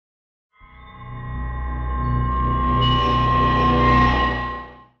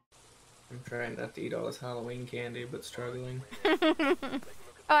trying not to eat all this Halloween candy, but struggling.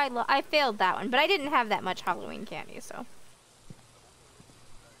 Oh, I failed that one, but I didn't have that much Halloween candy, so.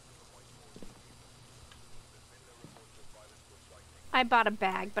 I bought a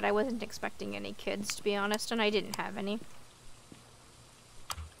bag, but I wasn't expecting any kids, to be honest, and I didn't have any.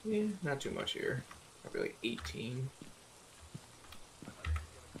 Yeah, not too much here. Probably like 18.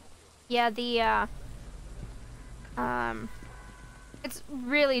 Yeah, it's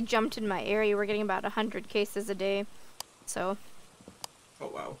really jumped in my area. We're getting about 100 cases a day, so. Oh,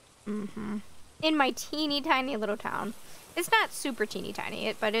 wow. Mm-hmm. In my teeny tiny little town. It's not super teeny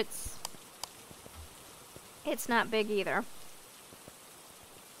tiny, but it's not big either.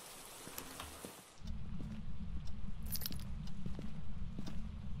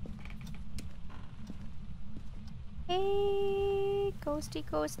 Hey, ghosty,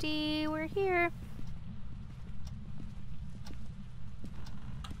 ghosty, we're here.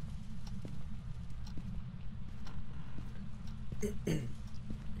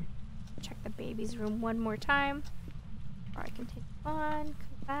 Check the baby's room one more time. Or I can take it on,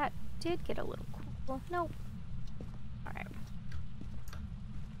 because that did get a little cool. Nope. Alright.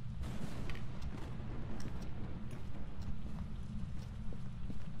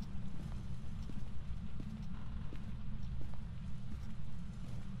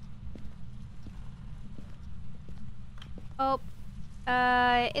 Oh,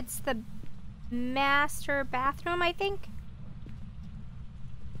 it's the master bathroom, I think.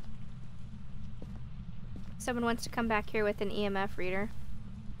 Someone wants to come back here with an EMF reader.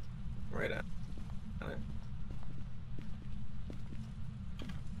 Right on it.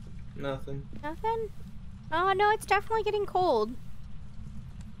 Nothing. Nothing? Oh, no, it's definitely getting cold. I'm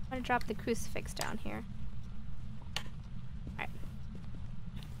gonna drop the crucifix down here. Alright.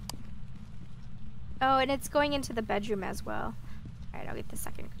 Oh, and it's going into the bedroom as well. Alright, I'll get the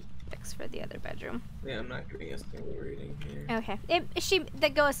second crucifix for the other bedroom. Yeah, I'm not getting a single reading here. Okay. The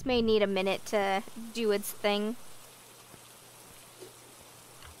ghost may need a minute to do its thing.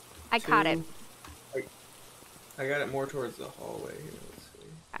 I caught it. I got it more towards the hallway here. Let's see.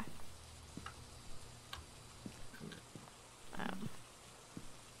 Okay.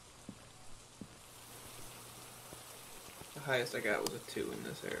 The highest I got was a 2 in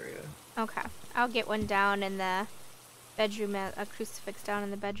this area. Okay. I'll get one down in the bedroom, a crucifix down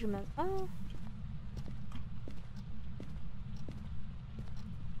in the bedroom as well.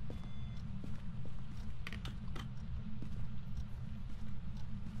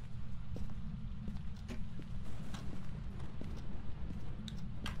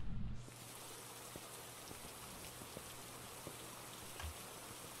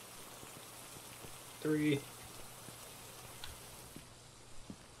 Three.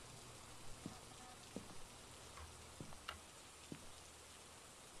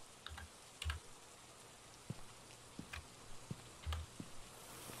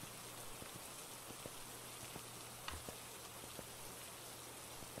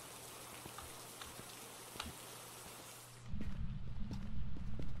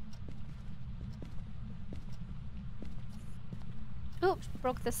 Oops,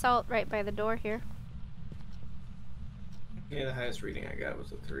 broke the salt right by the door here. Yeah, the highest reading I got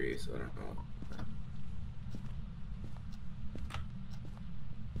was a 3, so I don't know.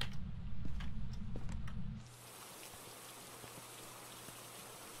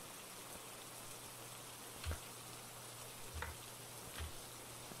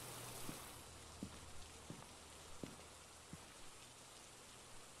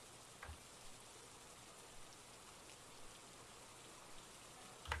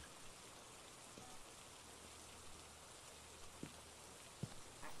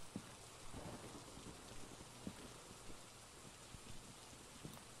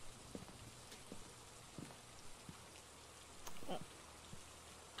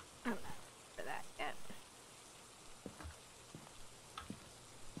 I'm not for that yet.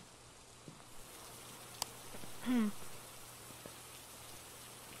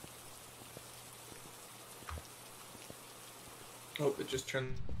 Oh, it just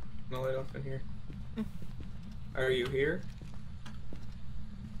turned the light off in here. Are you here?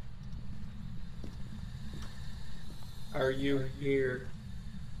 Are you here?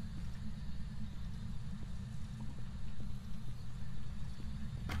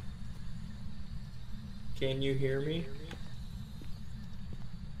 Can you hear me?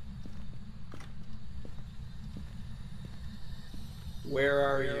 Where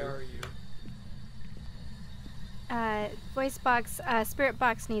are you? Voice box, spirit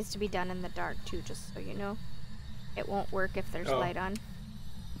box needs to be done in the dark too, just so you know. It won't work if there's light on.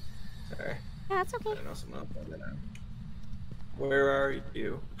 Sorry. Yeah, that's okay. I don't know someone else on that. Where are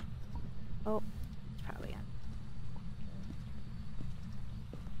you? Oh, it's probably on.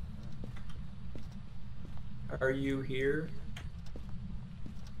 Are you here?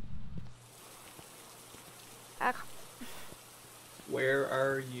 Ah, Where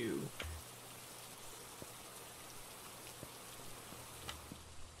are you?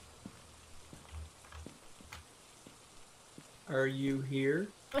 Are you here?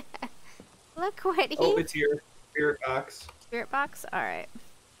 look what Oh, he. it's here. Spirit box. Spirit box. All right.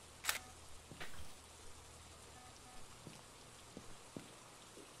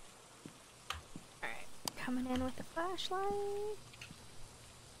 All right. Coming in with the flashlight.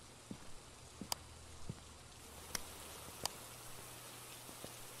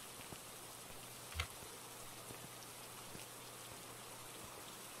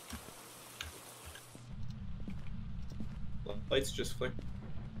 Lights just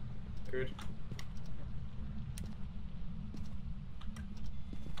flickered.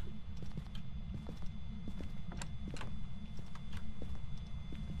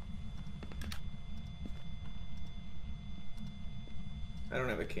 I don't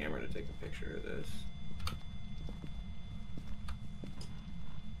have a camera to take a picture of this.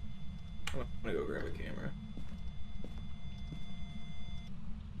 I'm gonna go grab a camera.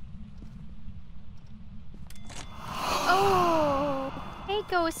 Oh, hey,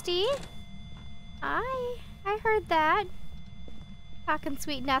 Ghosty. Hi. I heard that. Talking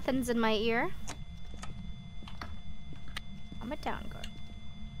sweet nothings in my ear. Calm it down, girl.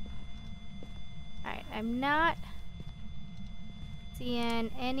 Alright, I'm not seeing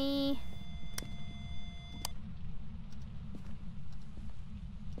any.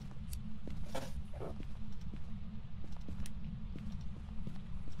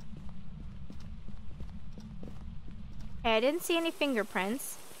 Okay, I didn't see any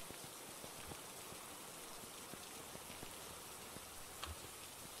fingerprints.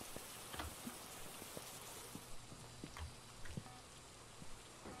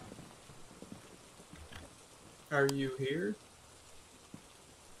 Are you here?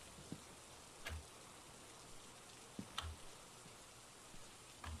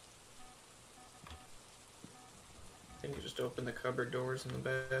 I think you just open the cupboard doors in the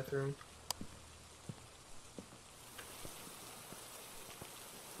bathroom.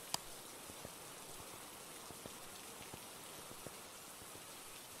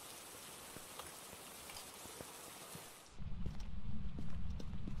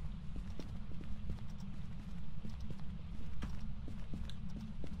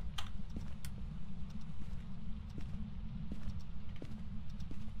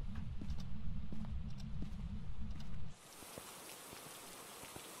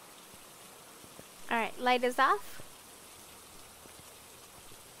 Alright, light is off.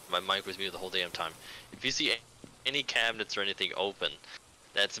 My mic was muted the whole damn time. If you see any cabinets or anything open,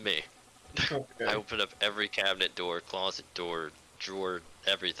 that's me. Okay. I open up every cabinet door, closet door, drawer,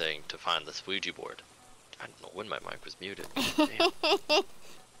 everything to find the Ouija board. I don't know when my mic was muted. Damn.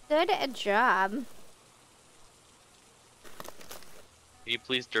 Good job. Can you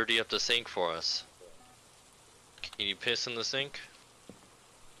please dirty up the sink for us? Can you piss in the sink?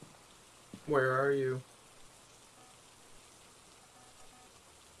 Where are you?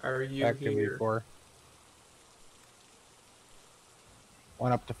 Are you Activity here? 4.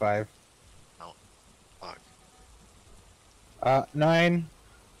 1 up to 5. Oh, fuck. 9.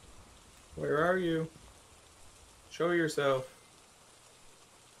 Where are you? Show yourself.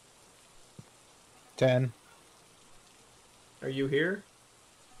 10. Are you here?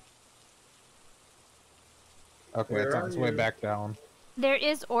 Okay, Where it's on are its way you? back down. There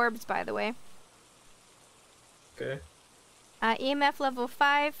is orbs, by the way. Okay. EMF level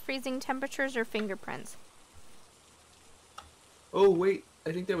 5, freezing temperatures, or fingerprints. Oh, wait.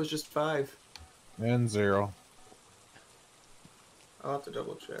 I think that was just 5. And 0. I'll have to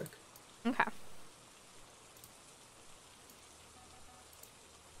double check. Okay.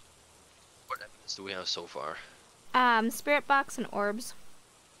 What evidence do we have so far? Spirit box and orbs.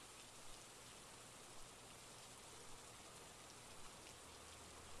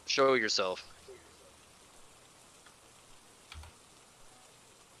 Show yourself.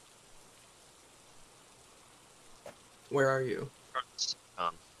 Where are you?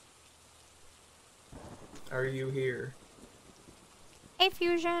 Um, Are you here? Hey,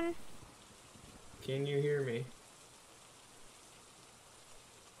 Fusion. Can you hear me?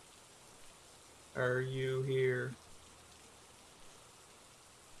 Are you here?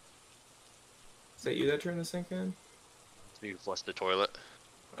 Is that you that turned the sink in? so you flush the toilet.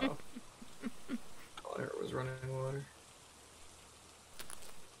 Oh. All I heard was running water.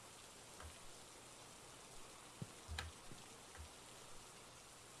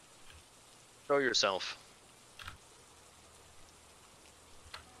 Show yourself.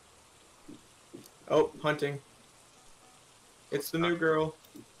 Oh, hunting. It's the new girl.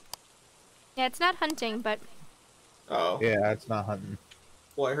 Yeah, it's not hunting, but Oh. Yeah, it's not hunting.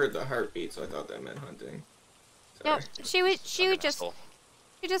 Well, I heard the heartbeat, so I thought that meant hunting. no, Sorry. she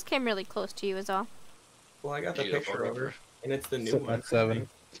just came really close to you is all. Well, I got the You get a picture photo of her, of her? and it's the new Sitting one. at 7.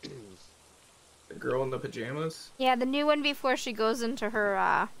 The girl in the pajamas. Yeah, the new one before she goes into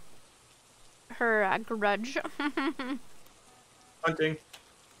her grudge. Hunting.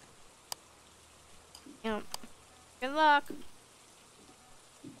 Yep. Good luck.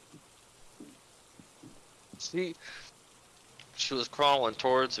 See, she was crawling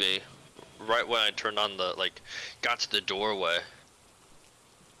towards me right when I turned on the, got to the doorway.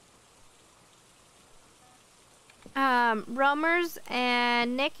 Roamers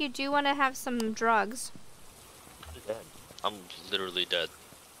and Nick, you do want to have some drugs. I'm dead. I'm literally dead.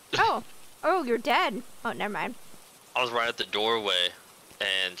 Oh, you're dead. Oh, never mind. I was right at the doorway,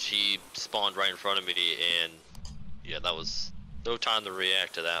 and she spawned right in front of me, and yeah, that was no time to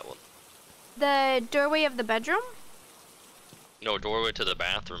react to that one. The doorway of the bedroom? No, doorway to the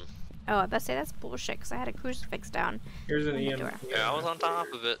bathroom. Oh, I was about to say that's bullshit because I had a crucifix down. Here's an on the EM. door. Yeah, I was on top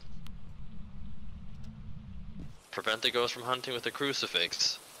of it. Prevent the ghost from hunting with a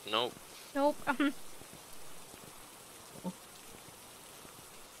crucifix. Nope. Nope.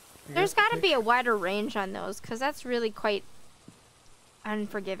 There's got to be a wider range on those because that's really quite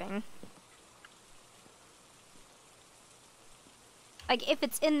unforgiving. Like, if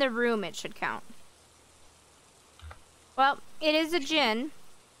it's in the room, it should count. Well, it is a djinn.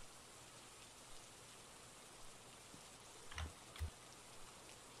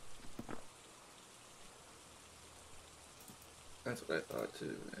 That's what I thought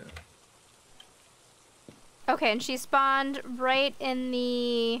too. Yeah. Okay, and she spawned right in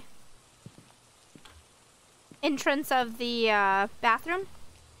the entrance of the bathroom.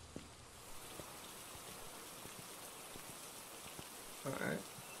 Alright.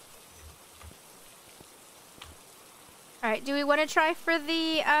 Alright, do we want to try for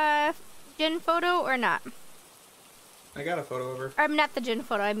the djinn photo or not? I got a photo of her. Or not the djinn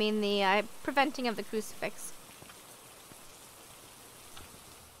photo, I mean the preventing of the crucifix.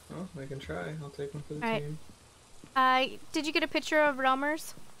 Oh, I can try. I'll take one for the Alright. team. Did you get a picture of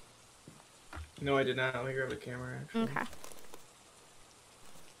Realmers? No, I did not. Let me grab the camera, actually. Okay.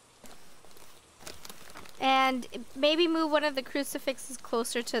 And maybe move one of the crucifixes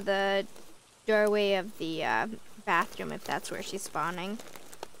closer to the doorway of the bathroom if that's where she's spawning.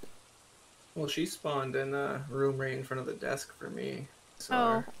 Well, she spawned in the room right in front of the desk for me.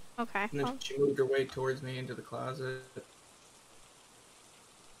 So Okay. And then Well, she moved her way towards me into the closet.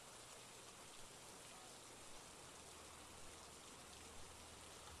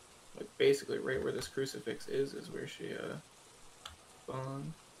 Like, basically right where this crucifix is where she,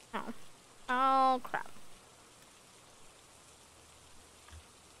 spawned. oh, crap.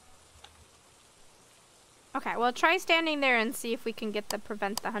 Okay, well, try standing there and see if we can get the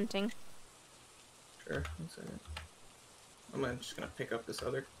prevent the hunting. Sure, one second. I'm just gonna pick up this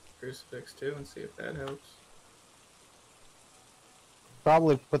other crucifix too and see if that helps.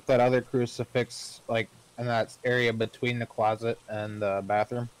 Probably put that other crucifix, like, in that area between the closet and the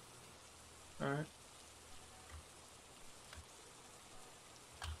bathroom. Alright.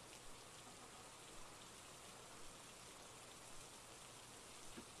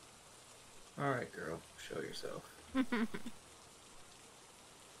 Alright, girl. Show yourself.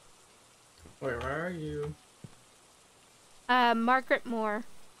 Where are you? Margaret Moore.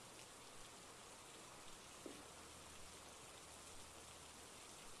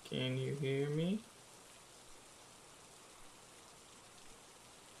 Can you hear me?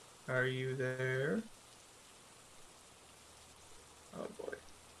 Are you there? Oh boy.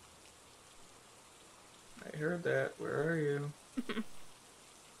 I heard that. Where are you?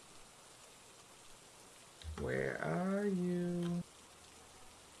 Where are you?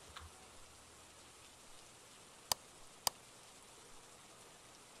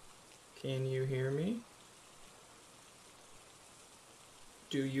 Can you hear me?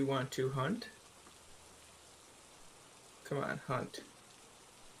 Do you want to hunt? Come on, hunt.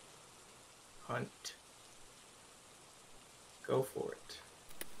 Hunt. Go for it.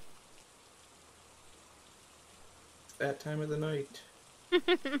 It's that time of the night.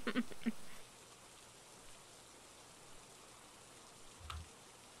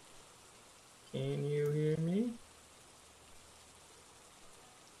 Can you hear me?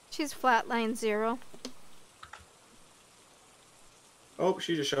 She's flatline 0. Oh,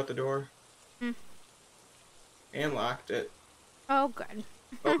 she just shut the door. Hmm. And locked it. Oh, good.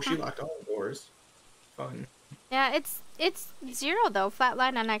 Oh, she locked all the doors. Fun. Yeah, it's 0 though,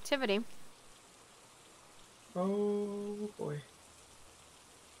 flatline on activity. Oh boy.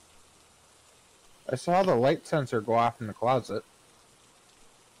 I saw the light sensor go off in the closet.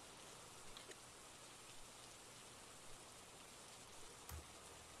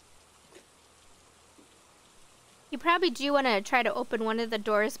 You probably do want to try to open one of the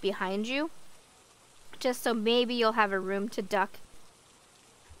doors behind you, just so maybe you'll have a room to duck.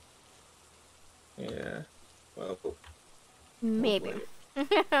 Yeah. Well. Maybe.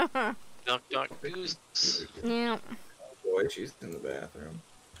 Knock knock goose. Yeah. Oh boy, she's in the bathroom.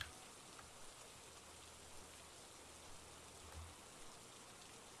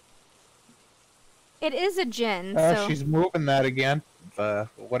 It is a Jinn, Oh, so... she's moving that again.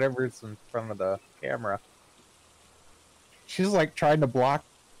 Whatever's in front of the camera. She's like trying to block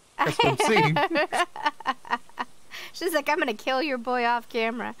us from seeing. She's like, I'm gonna kill your boy off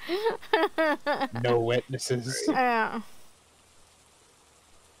camera. No witnesses. Yeah.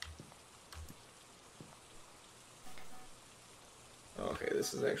 Okay,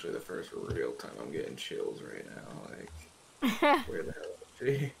 this is actually the first real time I'm getting chills right now. Like, where the hell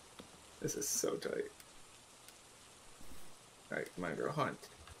is she? This is so tight. Alright, come on, girl, hunt.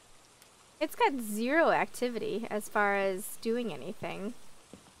 It's got 0 activity as far as doing anything,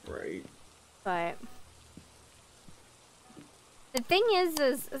 Right. but... The thing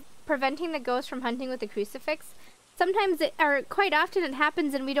is preventing the ghost from hunting with the crucifix. Sometimes or quite often it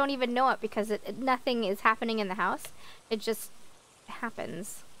happens and we don't even know it because nothing is happening in the house. It just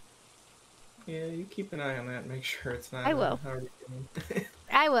happens. Yeah, you keep an eye on that and make sure it's not. I will.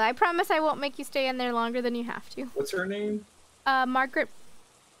 I will. I promise I won't make you stay in there longer than you have to. What's her name? Margaret.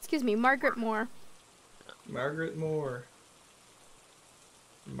 Excuse me, Margaret Moore. Margaret Moore.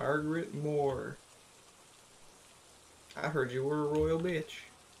 Margaret Moore. I heard you were a royal bitch.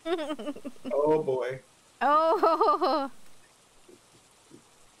 Oh boy. Oh.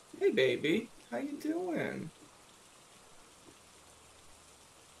 Hey baby, how you doing?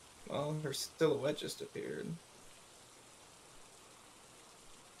 Well, her silhouette just appeared.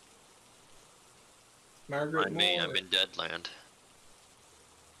 Margaret Mind Moore. me, I'm in Deadland.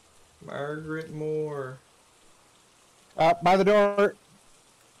 Margaret Moore. By the door.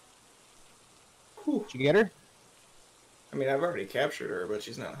 Whew. Did you get her? I mean, I've already captured her, but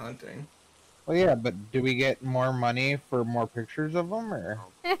she's not hunting. Well, yeah, but do we get more money for more pictures of them, or?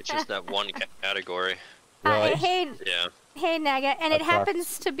 It's just that one category. Really? Hey, Yeah. hey, Naga, and That it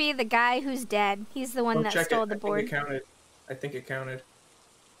happens to be the guy who's dead. He's the one Oh, that check stole it. the board. I think it counted. I think it counted.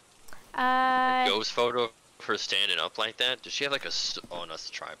 Ghost photo of her standing up like that? Does she have like a... Oh, no, it's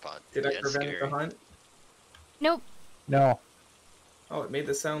a tripod. Did Yeah, I it's prevent scary. the hunt? Nope. No. Oh, it made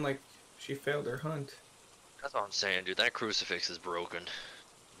the sound like she failed her hunt. That's what I'm saying, dude. That crucifix is broken.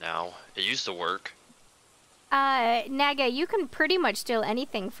 Now. It used to work. Naga, you can pretty much steal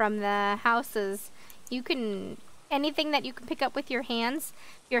anything from the houses. You can... Anything that you can pick up with your hands.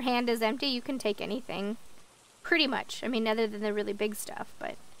 If your hand is empty, you can take anything. Pretty much. I mean, other than the really big stuff,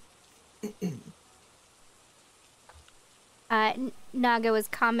 but... Naga was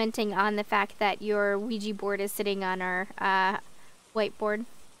commenting on the fact that your Ouija board is sitting on our, whiteboard.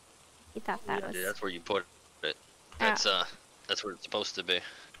 He thought that was... Dude, that's where you put it. That's where it's supposed to be.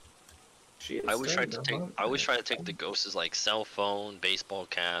 She is I always try starting to take. hunt. I always try to take the ghosts like cell phone, baseball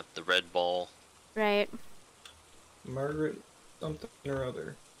cap, the red ball. Right. Margaret something or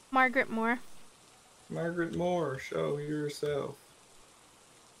other. Margaret Moore. Margaret Moore, show yourself.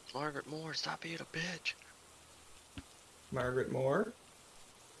 Margaret Moore, stop being a bitch. Margaret Moore.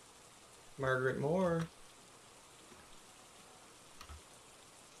 Margaret Moore.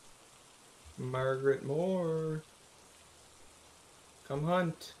 Margaret Moore. Come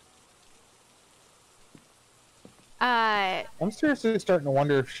hunt. I'm seriously starting to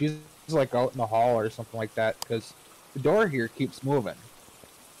wonder if she's like out in the hall or something like that, because the door here keeps moving.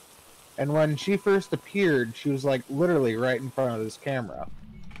 And when she first appeared, she was like literally right in front of this camera.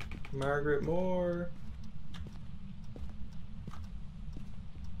 Margaret Moore.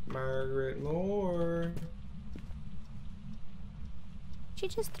 Margaret Moore. She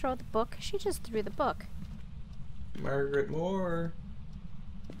just throw the book. She just threw the book. Margaret Moore.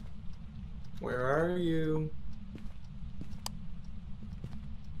 Where are you?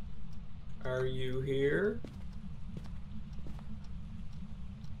 Are you here?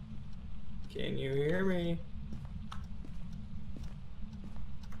 Can you hear me?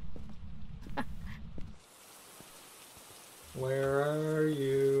 Where are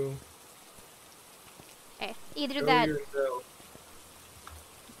you? Okay. Either Show that... yourself.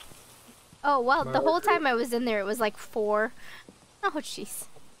 Oh, well, the whole Margaret. time I was in there, it was like 4. Oh, jeez.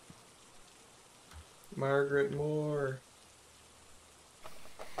 Margaret Moore.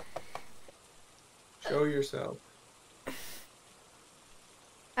 Show yourself.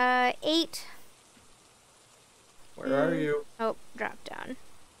 8. Where are you? Oh, drop down.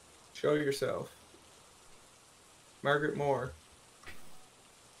 Show yourself. Margaret Moore.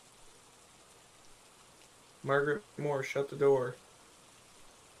 Margaret Moore, shut the door.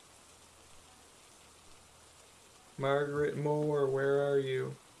 Margaret Moore, where are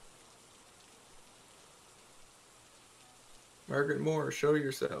you? Margaret Moore, show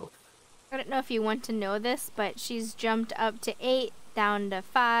yourself. I don't know if you want to know this, but she's jumped up to 8, down to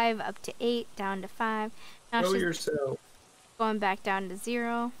 5, up to 8, down to 5. Now Show she's yourself. going back down to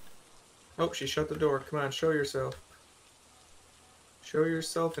 0. Oh, she shut the door. Come on, show yourself. Show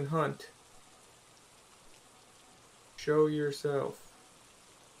yourself and hunt. Show yourself.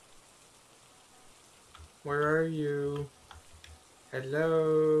 Where are you?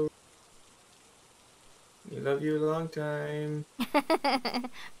 Hello. We love you a long time.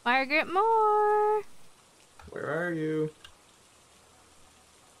 Margaret Moore. Where are you?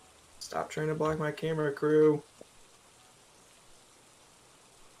 Stop trying to block my camera, crew.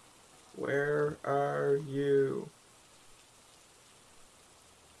 Where are you?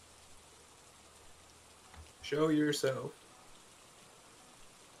 Show yourself.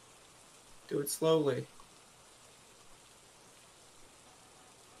 Do it slowly.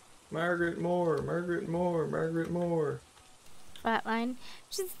 Margaret Moore, Margaret Moore, Margaret Moore. Flatline.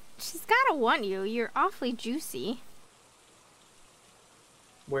 She's gotta want you. You're awfully juicy.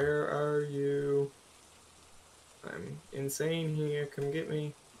 Where are you? I'm insane here. Come get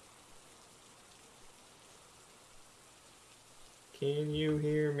me. Can you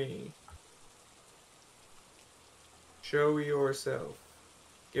hear me? Show yourself.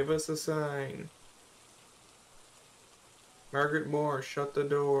 Give us a sign. Margaret Moore, shut the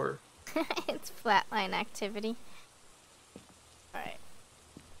door. It's flatline activity. Alright.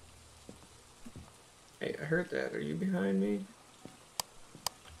 Hey, I heard that. Are you behind me?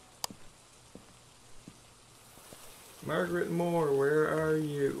 Margaret Moore, where are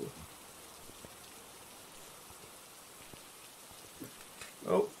you?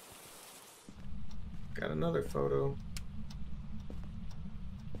 Oh. Got another photo.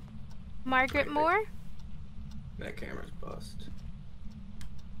 Margaret Moore? That camera's bust.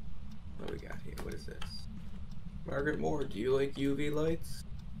 What do we got here? What is this? Margaret Moore, do you like UV lights?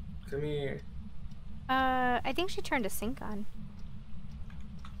 Come here. I think she turned a sink on.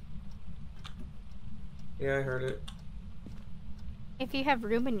 Yeah, I heard it. If you have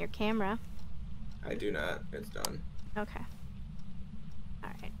room in your camera. I do not. It's done. Okay.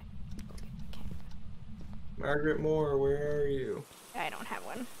 Alright. Okay. Margaret Moore, where are you? I don't have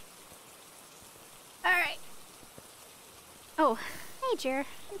one. Alright. Oh, hey, Jer.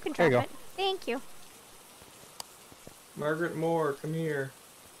 You can There drop you it. Thank you. Margaret Moore, come here.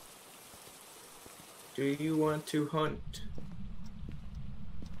 Do you want to hunt?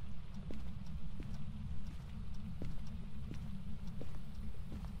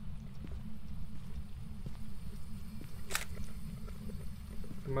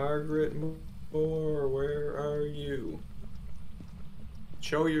 Margaret Moore, where are you?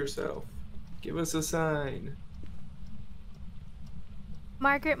 Show yourself. Give us a sign.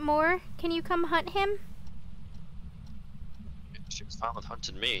 Margaret Moore, can you come hunt him? She was fine with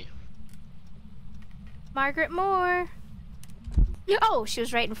hunting me. Margaret Moore. Oh, she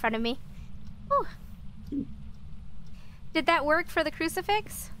was right in front of me. Whew. Did that work for the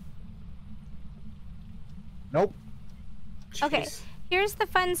crucifix? Nope. Okay, Jeez. here's the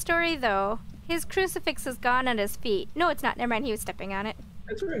fun story though. His crucifix is gone at his feet. No, it's not. Never mind, he was stepping on it.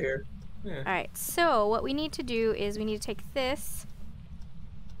 It's right here. Yeah. Alright, so what we need to do is we need to take this.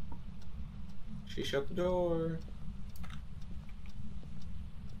 She shut the door.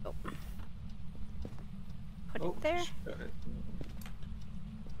 Oh. Put Oh, it there. shut it.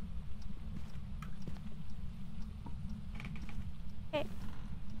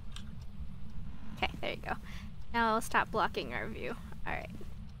 Okay, there you go. Now I'll stop blocking our view. Alright.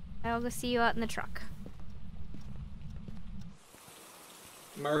 I'll go see you out in the truck.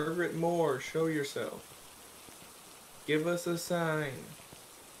 Margaret Moore, show yourself. Give us a sign.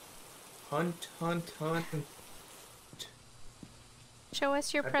 Hunt, hunt, hunt. Show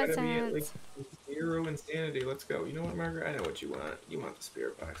us your I've gotta be at presents. least 0 insanity. Let's go. You know what, Margaret? I know what you want. You want the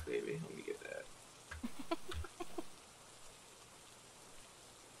spirit box, baby. Let me get that.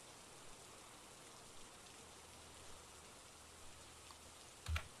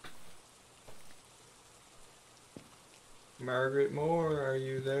 Margaret Moore, are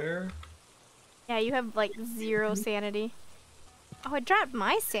you there? Yeah, you have like 0 sanity. Oh, it dropped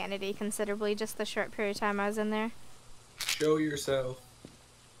my sanity considerably just the short period of time I was in there. Show yourself.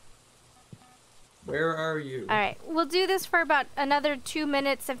 Where are you? Alright, we'll do this for about another 2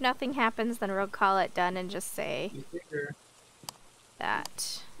 minutes. If nothing happens, then we'll call it done and just say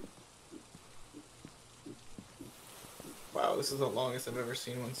that. Wow, this is the longest I've ever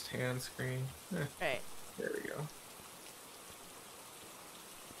seen one's hand screen. Right. There we go.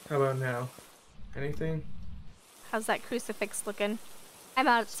 How about now? Anything? How's that crucifix looking? I'm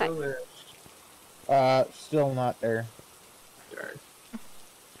outside. Still there. Still not there. Darn.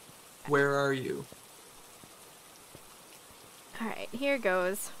 Where are you? Alright, here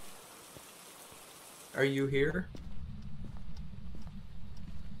goes. Are you here?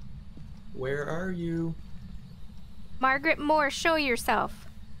 Where are you? Margaret Moore, show yourself.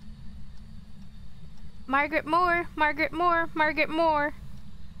 Margaret Moore, Margaret Moore, Margaret Moore.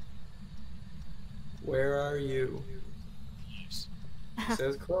 Where are you? It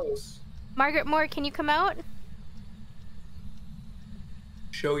says close. Margaret Moore, can you come out?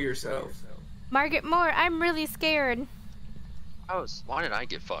 Show yourself. Margaret Moore, I'm really scared. Why did I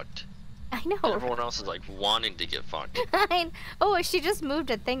get fucked? I know. Everyone else is like wanting to get fucked. Oh, she just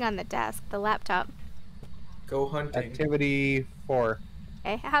moved a thing on the desk, the laptop. Go hunting. Activity 4.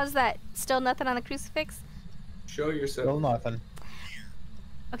 Okay, how's that? Still nothing on the crucifix? Show yourself. Still nothing.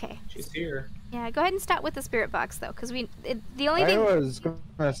 Okay. She's here. Yeah, go ahead and stop with the spirit box though, because the only I thing. was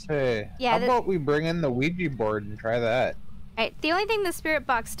gonna say, Yeah, how about we bring in the Ouija board and try that? Right, the only thing the spirit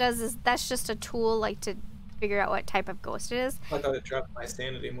box does is that's just a tool, like to figure out what type of ghost it is. I thought it dropped my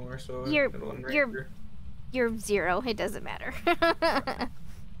sanity more, so You're 0. It doesn't matter.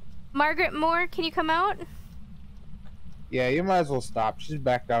 Margaret Moore, can you come out? Yeah, you might as well stop. She's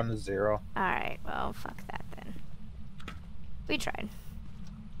back down to 0. Alright, well, fuck that then. We tried.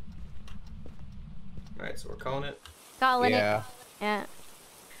 Alright, so we're calling it. Calling Yeah. it. Yeah.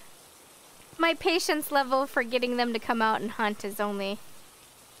 My patience level for getting them to come out and hunt is only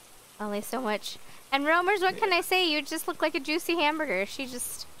so much. And Roamers, what can I say? You just look like a juicy hamburger. She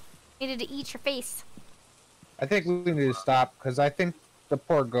just needed to eat your face. I think we need to stop, because I think the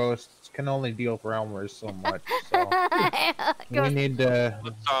poor ghosts can only deal with Realmers so much, so we need to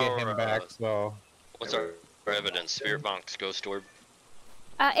get him back, so... What's our evidence? Spirit box, ghost orb?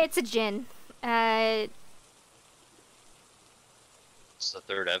 It's a djinn. It's the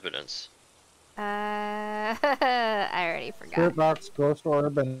third evidence. I already forgot. Spirit box, ghost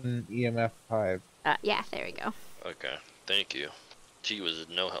orb, and EMF 5. Yeah, there we go. Okay, thank you. She was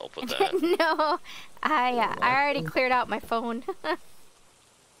no help with that. No, I already cleared out my phone.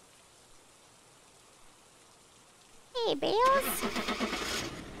 Hey, Bales.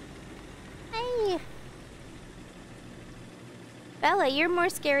 Hey. Bella, you're more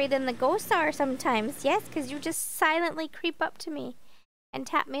scary than the ghosts are sometimes. Yes, because you just silently creep up to me and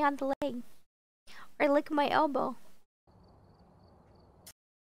tap me on the leg. Or lick my elbow.